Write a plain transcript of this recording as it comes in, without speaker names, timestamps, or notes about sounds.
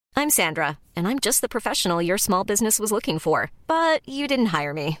I'm Sandra, and I'm just the professional your small business was looking for. But you didn't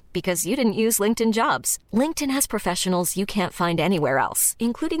hire me because you didn't use LinkedIn Jobs. LinkedIn has professionals you can't find anywhere else,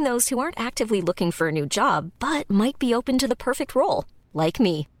 including those who aren't actively looking for a new job, but might be open to the perfect role, like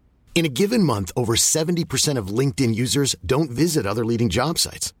me. In a given month, over 70% of LinkedIn users don't visit other leading job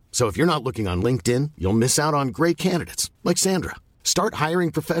sites. So if you're not looking on LinkedIn, you'll miss out on great candidates like Sandra. Start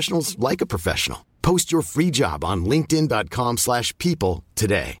hiring professionals like a professional. Post your free job on linkedin.com/people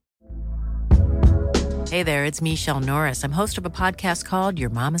today. Hey there, it's Michelle Norris. I'm host of a podcast called Your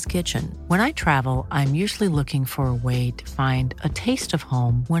Mama's Kitchen. When I travel, I'm usually looking for a way to find a taste of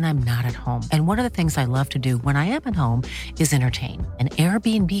home when I'm not at home. And one of the things I love to do when I am at home is entertain. And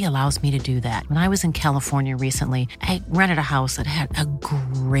Airbnb allows me to do that. When I was in California recently, I rented a house that had a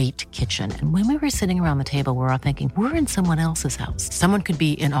great kitchen. And when we were sitting around the table, we're all thinking, we're in someone else's house. Someone could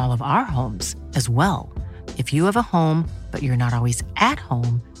be in all of our homes as well. If you have a home, but you're not always at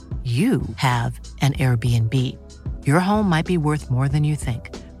home, you have an Airbnb. Your home might be worth more than you think.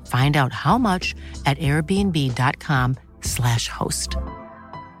 Find out how much at airbnb.com/host.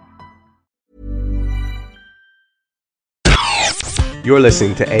 You're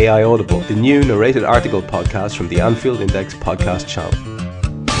listening to AI Audible, the new narrated article podcast from the Anfield Index podcast channel.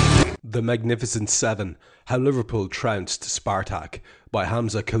 The Magnificent Seven, How Liverpool Trounced Spartak by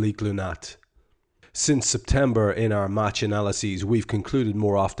Hamza Khaliq-Lunat. Since September, in our match analyses, we've concluded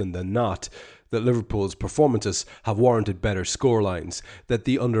more often than not that Liverpool's performances have warranted better scorelines, that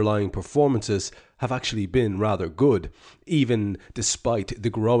the underlying performances have actually been rather good, even despite the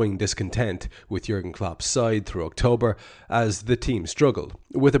growing discontent with Jurgen Klopp's side through October as the team struggled,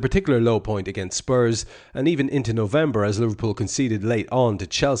 with a particular low point against Spurs, and even into November as Liverpool conceded late on to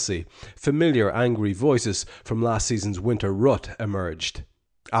Chelsea. Familiar angry voices from last season's winter rut emerged.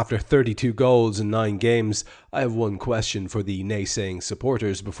 After 32 goals in 9 games, I have one question for the naysaying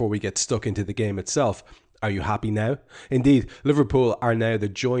supporters before we get stuck into the game itself. Are you happy now? Indeed, Liverpool are now the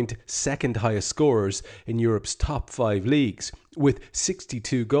joint second highest scorers in Europe's top 5 leagues, with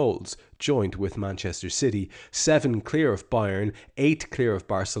 62 goals, joint with Manchester City, 7 clear of Bayern, 8 clear of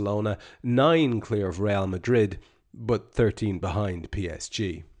Barcelona, 9 clear of Real Madrid, but 13 behind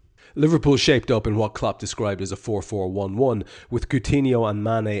PSG. Liverpool shaped up in what Klopp described as a 4-4-1-1, with Coutinho and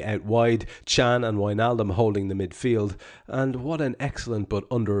Mane out wide, Can and Wijnaldum holding the midfield, and what an excellent but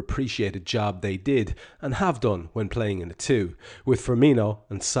underappreciated job they did and have done when playing in a 2, with Firmino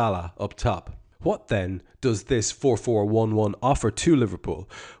and Salah up top. What then does this 4-4-1-1 offer to Liverpool?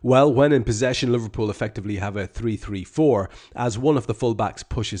 Well, when in possession, Liverpool effectively have a 3-3-4 as one of the fullbacks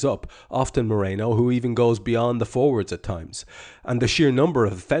pushes up, often Moreno, who even goes beyond the forwards at times. And the sheer number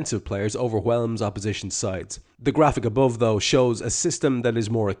of offensive players overwhelms opposition sides. The graphic above, though, shows a system that is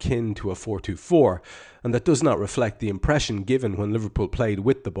more akin to a 4-2-4, and that does not reflect the impression given when Liverpool played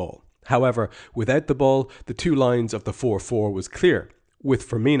with the ball. However, without the ball, the two lines of the 4-4 was clear, with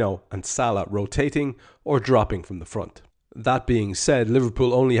Firmino and Salah rotating or dropping from the front. That being said,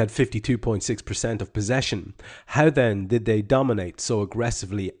 Liverpool only had 52.6% of possession. How then did they dominate so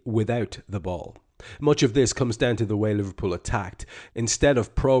aggressively without the ball? Much of this comes down to the way Liverpool attacked. Instead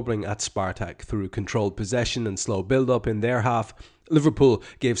of probing at Spartak through controlled possession and slow build-up in their half, Liverpool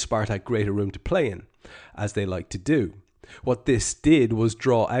gave Spartak greater room to play in, as they like to do. What this did was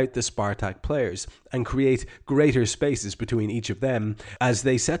draw out the Spartak players and create greater spaces between each of them as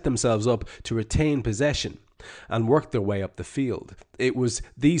they set themselves up to retain possession and work their way up the field. It was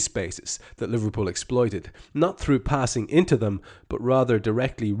these spaces that Liverpool exploited, not through passing into them, but rather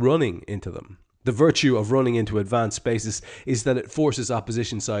directly running into them. The virtue of running into advanced spaces is that it forces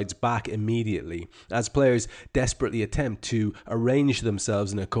opposition sides back immediately, as players desperately attempt to arrange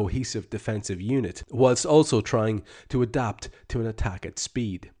themselves in a cohesive defensive unit, whilst also trying to adapt to an attack at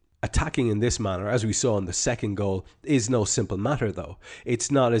speed. Attacking in this manner, as we saw in the second goal, is no simple matter though. It's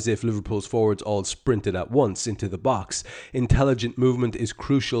not as if Liverpool's forwards all sprinted at once into the box. Intelligent movement is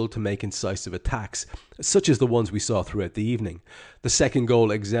crucial to make incisive attacks, such as the ones we saw throughout the evening. The second goal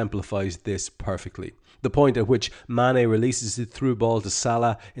exemplifies this perfectly. The point at which Mane releases the through ball to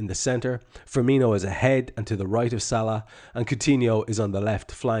Salah in the centre, Firmino is ahead and to the right of Salah, and Coutinho is on the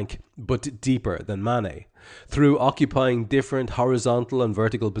left flank, but deeper than Mane. Through occupying different horizontal and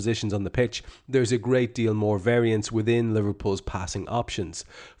vertical positions on the pitch, there's a great deal more variance within Liverpool's passing options.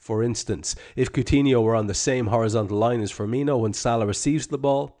 For instance, if Coutinho were on the same horizontal line as Firmino when Salah receives the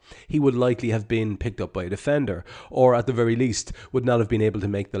ball, he would likely have been picked up by a defender, or at the very least would not have been able to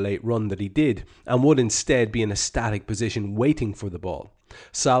make the late run that he did, and would instead be in a static position waiting for the ball.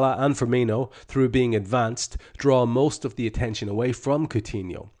 Salah and Firmino, through being advanced, draw most of the attention away from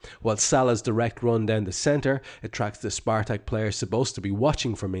Coutinho, while Salah's direct run down the centre attracts the Spartak players supposed to be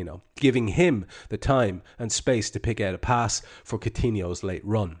watching Firmino, giving him the time and space to pick out a pass for Coutinho's late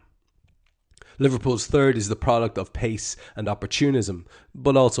run. Liverpool's third is the product of pace and opportunism,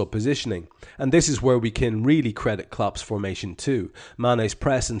 but also positioning. And this is where we can really credit Klopp's formation too. Mane's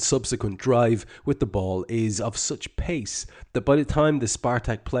press and subsequent drive with the ball is of such pace that by the time the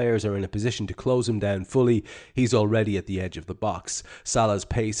Spartak players are in a position to close him down fully, he's already at the edge of the box. Salah's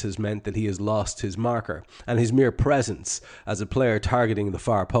pace has meant that he has lost his marker, and his mere presence as a player targeting the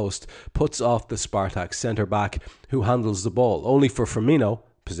far post puts off the Spartak centre-back who handles the ball, only for Firmino,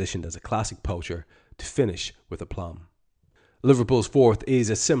 positioned as a classic poacher, to finish with aplomb. Liverpool's fourth is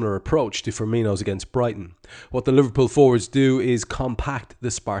a similar approach to Firmino's against Brighton. What the Liverpool forwards do is compact the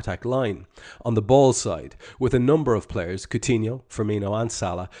Spartak line on the ball side, with a number of players, Coutinho, Firmino and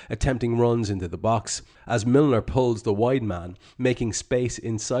Salah, attempting runs into the box, as Milner pulls the wide man, making space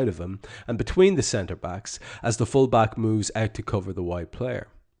inside of him, and between the centre-backs, as the full-back moves out to cover the wide player.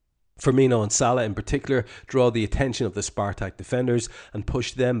 Firmino and Salah in particular draw the attention of the Spartak defenders and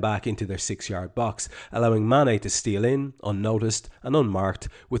push them back into their 6-yard box, allowing Mane to steal in, unnoticed and unmarked,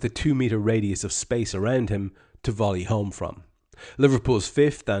 with a 2-metre radius of space around him to volley home from. Liverpool's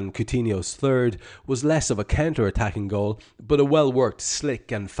fifth and Coutinho's third was less of a counter-attacking goal, but a well-worked,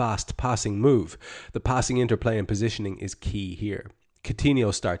 slick and fast passing move. The passing interplay and positioning is key here.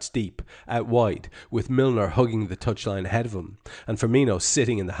 Coutinho starts deep, out wide, with Milner hugging the touchline ahead of him, and Firmino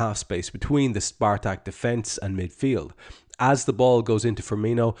sitting in the half space between the Spartak defence and midfield. As the ball goes into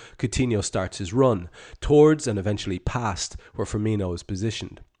Firmino, Coutinho starts his run, towards and eventually past where Firmino is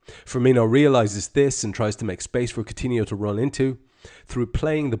positioned. Firmino realises this and tries to make space for Coutinho to run into, through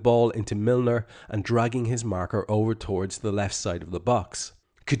playing the ball into Milner and dragging his marker over towards the left side of the box.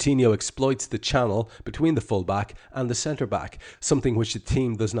 Coutinho exploits the channel between the fullback and the centre-back, something which the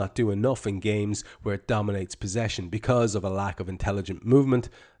team does not do enough in games where it dominates possession because of a lack of intelligent movement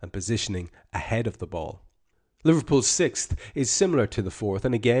and positioning ahead of the ball. Liverpool's sixth is similar to the fourth,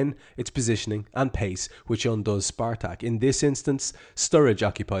 and again, it's positioning and pace which undoes Spartak. In this instance, Sturridge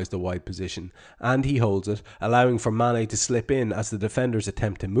occupies the wide position, and he holds it, allowing for Mane to slip in as the defenders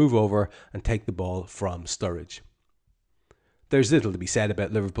attempt to move over and take the ball from Sturridge. There's little to be said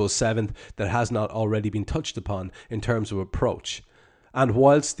about Liverpool's seventh that has not already been touched upon in terms of approach. And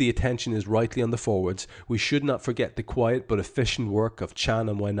whilst the attention is rightly on the forwards, we should not forget the quiet but efficient work of Can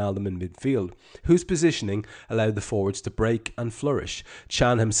and Wijnaldum in midfield, whose positioning allowed the forwards to break and flourish.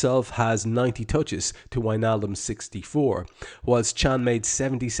 Can himself has 90 touches to Wijnaldum's 64, whilst Can made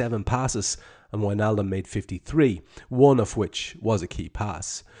 77 passes and Wijnaldum made 53, one of which was a key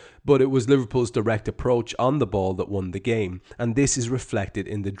pass. But it was Liverpool's direct approach on the ball that won the game, and this is reflected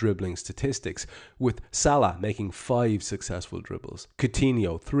in the dribbling statistics, with Salah making 5 successful dribbles,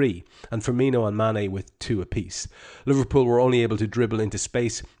 Coutinho 3, and Firmino and Mane with 2 apiece. Liverpool were only able to dribble into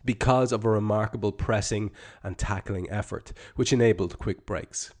space because of a remarkable pressing and tackling effort, which enabled quick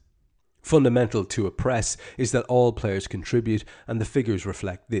breaks. Fundamental to a press is that all players contribute, and the figures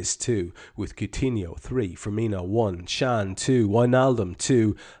reflect this too, with Coutinho 3, Firmino 1, Can 2, Wijnaldum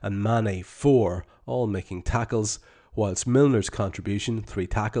 2 and Mane 4 all making tackles, whilst Milner's contribution, 3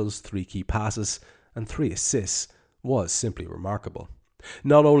 tackles, 3 key passes and 3 assists, was simply remarkable.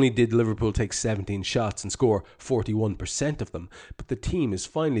 Not only did Liverpool take 17 shots and score 41% of them, but the team is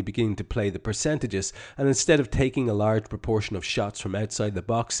finally beginning to play the percentages, and instead of taking a large proportion of shots from outside the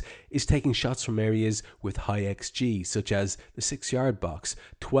box, is taking shots from areas with high XG, such as the 6-yard box,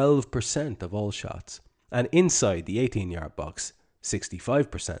 12% of all shots, and inside the 18-yard box,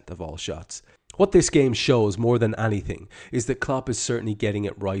 65% of all shots. What this game shows more than anything is that Klopp is certainly getting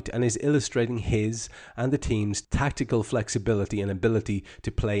it right and is illustrating his and the team's tactical flexibility and ability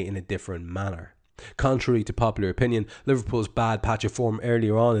to play in a different manner. Contrary to popular opinion, Liverpool's bad patch of form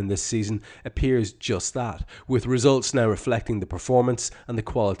earlier on in this season appears just that, with results now reflecting the performance and the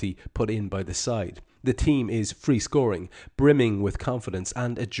quality put in by the side. The team is free scoring, brimming with confidence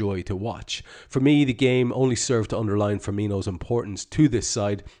and a joy to watch. For me, the game only served to underline Firmino's importance to this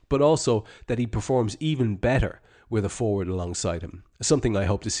side, but also that he performs even better with a forward alongside him, something I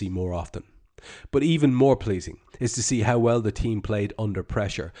hope to see more often. But even more pleasing is to see how well the team played under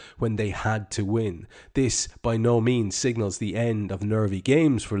pressure when they had to win. This by no means signals the end of nervy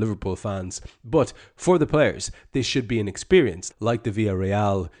games for Liverpool fans, but for the players, this should be an experience like the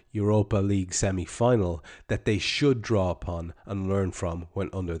Villarreal Europa League semi-final that they should draw upon and learn from when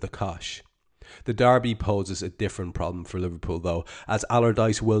under the cosh. The derby poses a different problem for Liverpool though, as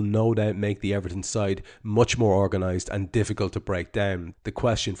Allardyce will no doubt make the Everton side much more organised and difficult to break down. The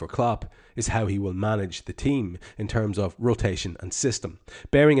question for Klopp is how he will manage the team in terms of rotation and system,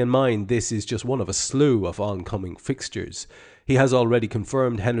 bearing in mind this is just one of a slew of oncoming fixtures. He has already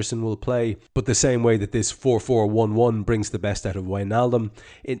confirmed Henderson will play, but the same way that this 4-4-1-1 brings the best out of Wijnaldum,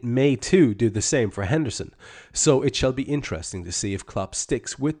 it may too do the same for Henderson. So it shall be interesting to see if Klopp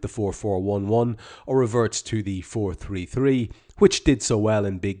sticks with the 4-4-1-1 or reverts to the 4-3-3, which did so well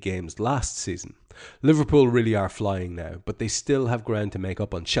in big games last season. Liverpool really are flying now, but they still have ground to make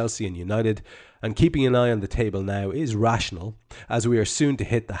up on Chelsea and United, and keeping an eye on the table now is rational, as we are soon to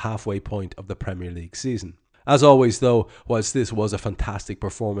hit the halfway point of the Premier League season. As always though, whilst this was a fantastic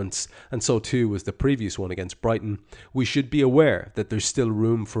performance, and so too was the previous one against Brighton, we should be aware that there's still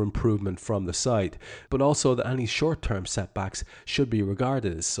room for improvement from the side, but also that any short-term setbacks should be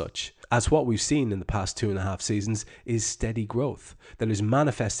regarded as such, as what we've seen in the past 2.5 seasons is steady growth that is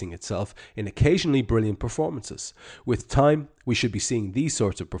manifesting itself in occasionally brilliant performances. With time, we should be seeing these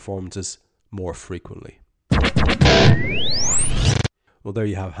sorts of performances more frequently. Well, there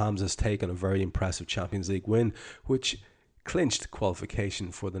you have Hamza's take on a very impressive Champions League win, which clinched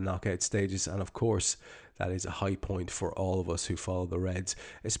qualification for the knockout stages. And of course, that is a high point for all of us who follow the Reds,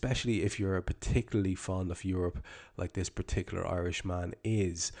 especially if you're particularly fond of Europe like this particular Irish man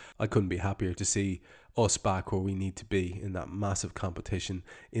is. I couldn't be happier to see us back where we need to be in that massive competition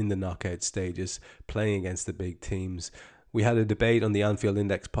in the knockout stages, playing against the big teams. We had a debate on the Anfield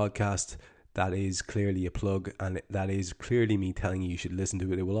Index podcast. That is clearly a plug, and that is clearly me telling you should listen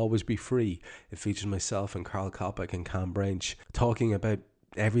to it. It will always be free. It features myself and Carl Kopic and Cam Branch talking about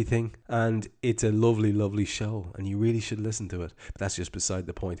everything, and it's a lovely, lovely show, and you really should listen to it. But that's just beside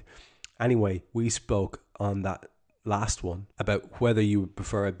the point. Anyway, we spoke on that last one about whether you would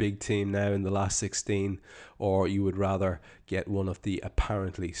prefer a big team now in the last 16, or you would rather get one of the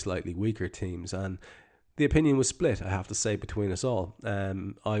apparently slightly weaker teams, and the opinion was split, I have to say, between us all.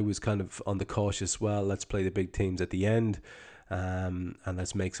 I was kind of on the cautious, well, let's play the big teams at the end, and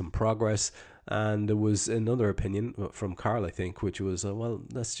let's make some progress. And there was another opinion from Carl, I think, which was, well,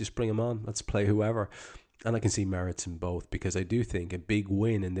 let's just bring them on, let's play whoever. And I can see merits in both, because I do think a big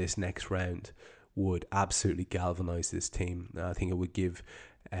win in this next round would absolutely galvanise this team. I think it would give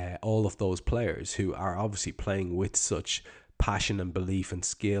all of those players who are obviously playing with such passion and belief and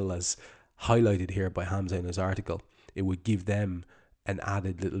skill, as highlighted here by Hamza in his article, it would give them an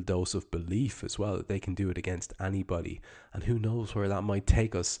added little dose of belief as well, that they can do it against anybody. And who knows where that might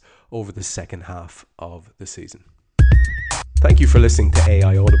take us over the second half of the season. Thank you for listening to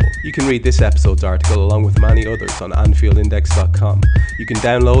AI Audible. You can read this episode's article along with many others on AnfieldIndex.com. You can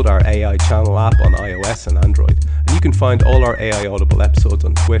download our AI channel app on iOS and Android. And you can find all our AI Audible episodes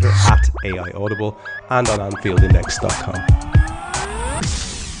on Twitter at AI Audible and on AnfieldIndex.com.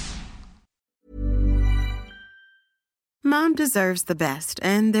 Mom deserves the best,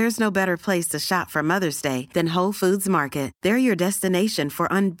 and there's no better place to shop for Mother's Day than Whole Foods Market. They're your destination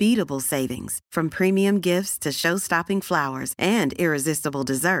for unbeatable savings, from premium gifts to show-stopping flowers and irresistible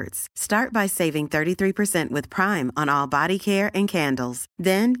desserts. Start by saving 33% with Prime on all body care and candles.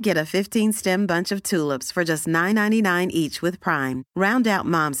 Then get a 15-stem bunch of tulips for just $9.99 each with Prime. Round out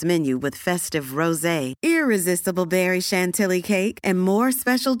Mom's menu with festive rosé, irresistible berry chantilly cake, and more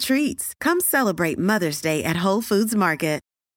special treats. Come celebrate Mother's Day at Whole Foods Market.